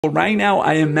Right now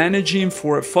I am managing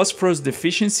for phosphorus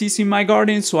deficiencies in my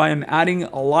garden, so I am adding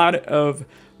a lot of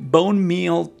bone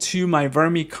meal to my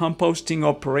vermicomposting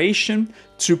operation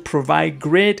to provide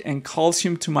grit and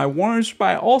calcium to my worms,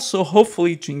 but also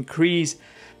hopefully to increase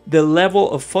the level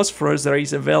of phosphorus that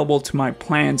is available to my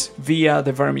plants via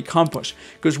the vermicompost.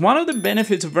 Because one of the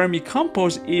benefits of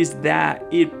vermicompost is that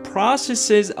it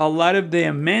processes a lot of the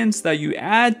amends that you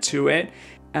add to it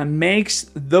and makes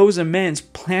those amends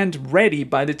plant ready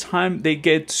by the time they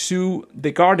get to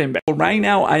the garden bed. Right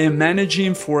now I am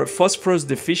managing for phosphorus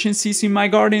deficiencies in my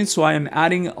garden, so I am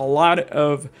adding a lot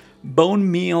of bone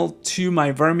meal to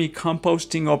my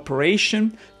vermicomposting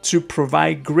operation to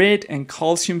provide grit and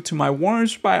calcium to my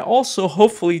worms, but also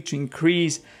hopefully to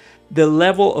increase the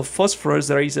level of phosphorus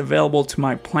that is available to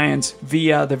my plants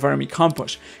via the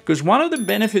vermicompost. Because one of the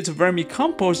benefits of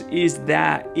vermicompost is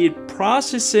that it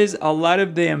processes a lot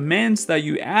of the amends that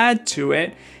you add to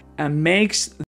it and makes